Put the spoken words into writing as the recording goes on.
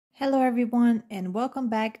Hello everyone and welcome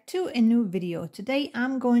back to a new video. Today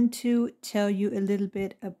I'm going to tell you a little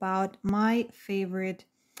bit about my favorite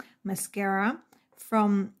mascara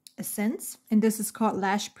from Essence, and this is called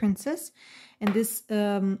Lash Princess, and this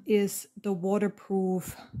is the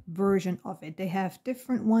waterproof version of it. They have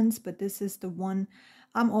different ones, but this is the one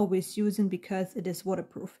I'm always using because it is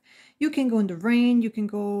waterproof. You can go in the rain, you can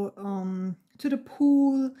go to the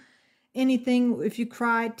pool, anything. If you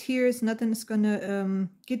cry tears, nothing is gonna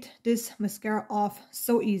get this mascara off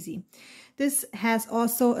so easy. This has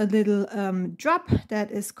also a little drop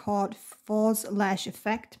that is called false lash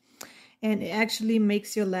effect, and it actually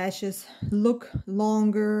makes your lashes look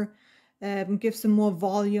longer, gives them more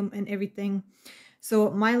volume and everything.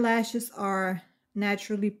 So my lashes are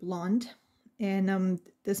naturally blonde, and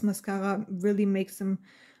this mascara really makes them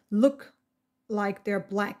look like they're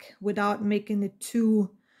black without making it too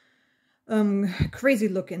crazy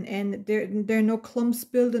looking, and there are no clumps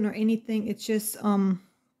building or anything. It's just a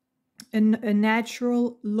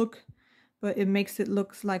natural look, but it makes it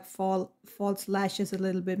look like false lashes a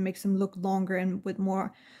little bit, makes them look longer and with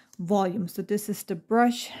more volume. So this is the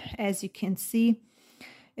brush. As you can see,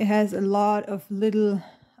 it has a lot of little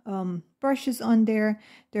brushes on there.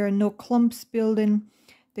 There are no clumps building.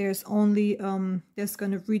 There's only that's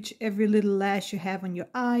gonna reach every little lash you have on your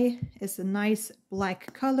eye. It's a nice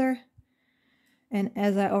black color. And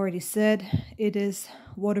as I already said, it is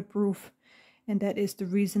waterproof, and that is the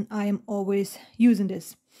reason I am always using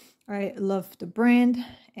this. I love the brand,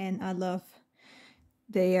 and I love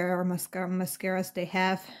their mascaras they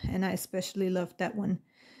have, and I especially love that one.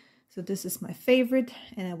 So this is my favorite,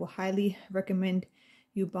 and I will highly recommend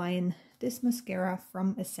you buying this mascara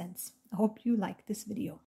from Essence. I hope you like this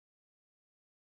video.